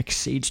price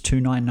exceeds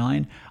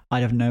 $299,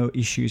 I'd have no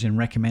issues in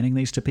recommending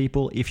these to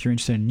people if you're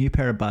interested in a new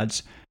pair of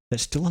buds that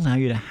still allow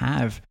you to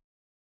have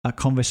a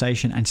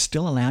conversation and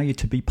still allow you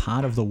to be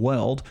part of the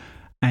world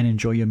and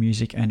enjoy your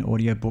music and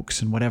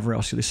audiobooks and whatever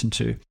else you listen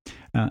to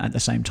at the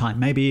same time,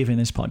 maybe even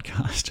this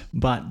podcast.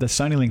 But the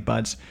Sony Link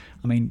Buds,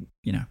 I mean,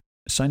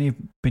 Sony have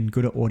been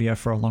good at audio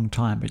for a long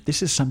time, but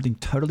this is something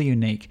totally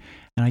unique.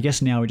 And I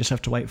guess now we just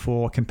have to wait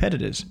for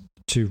competitors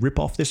to rip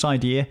off this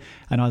idea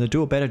and either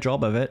do a better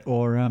job of it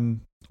or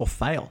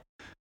fail.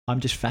 I'm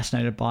just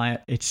fascinated by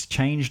it. It's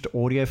changed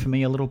audio for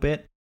me a little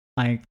bit.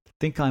 I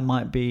think I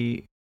might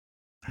be,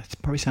 it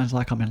probably sounds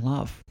like I'm in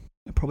love.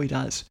 It probably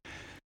does.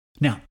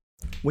 Now,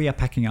 we are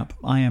packing up.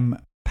 I am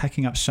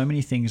packing up so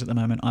many things at the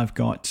moment. I've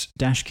got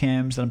dash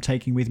cams that I'm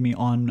taking with me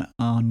on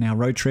our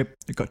road trip.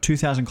 I've got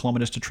 2,000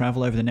 kilometers to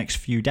travel over the next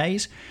few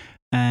days,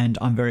 and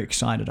I'm very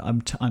excited.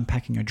 I'm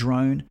packing a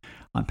drone.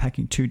 I'm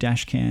packing 2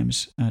 dash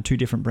cams, 2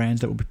 different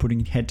brands that we'll be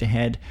putting head to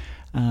head.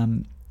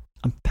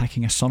 I'm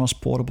packing a Sonos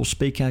portable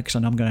speaker because I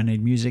know I'm going to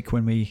need music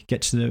when we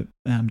get to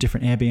the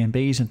different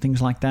Airbnbs and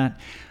things like that.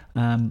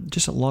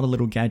 Just a lot of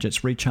little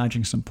gadgets,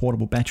 recharging some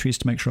portable batteries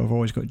to make sure I've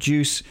always got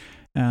juice.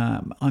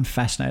 I'm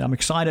fascinated. I'm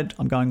excited.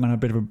 I'm going on a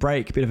bit of a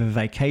break, a bit of a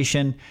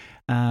vacation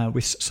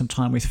with some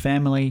time with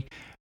family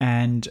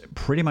and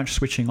pretty much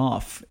switching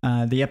off.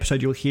 The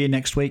episode you'll hear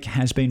next week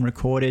has been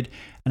recorded,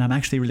 and I'm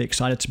actually really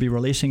excited to be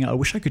releasing it. I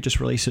wish I could just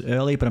release it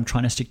early, but I'm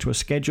trying to stick to a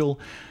schedule.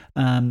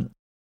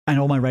 And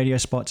all my radio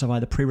spots I've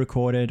either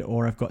pre-recorded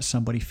or I've got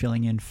somebody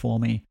filling in for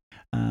me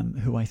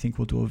who I think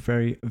will do a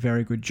very,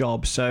 very good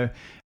job. So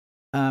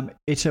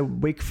it's a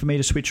week for me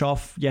to switch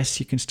off. Yes,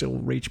 you can still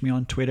reach me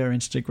on Twitter,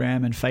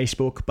 Instagram, and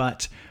Facebook,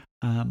 but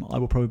I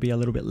will probably be a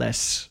little bit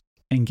less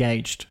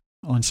engaged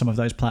on some of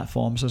those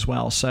platforms as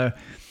well. So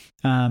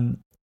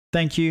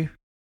thank you.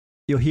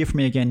 You'll hear from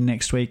me again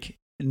next week.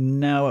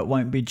 No, it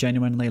won't be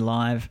genuinely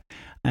live,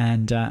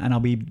 and I'll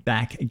be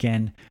back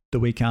again the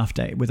week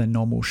after with a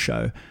normal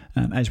show,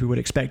 as we would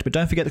expect. But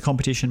don't forget the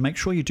competition. Make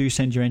sure you do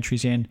send your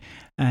entries in,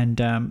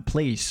 and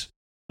please,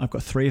 I've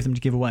got 3 of them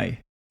to give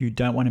away. You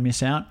don't want to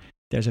miss out.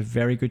 There's a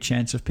very good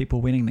chance of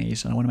people winning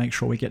these, and I want to make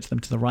sure we get them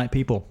to the right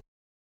people.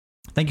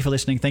 Thank you for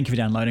listening. Thank you for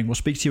downloading. We'll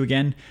speak to you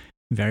again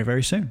very,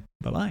 very soon.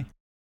 Bye-bye.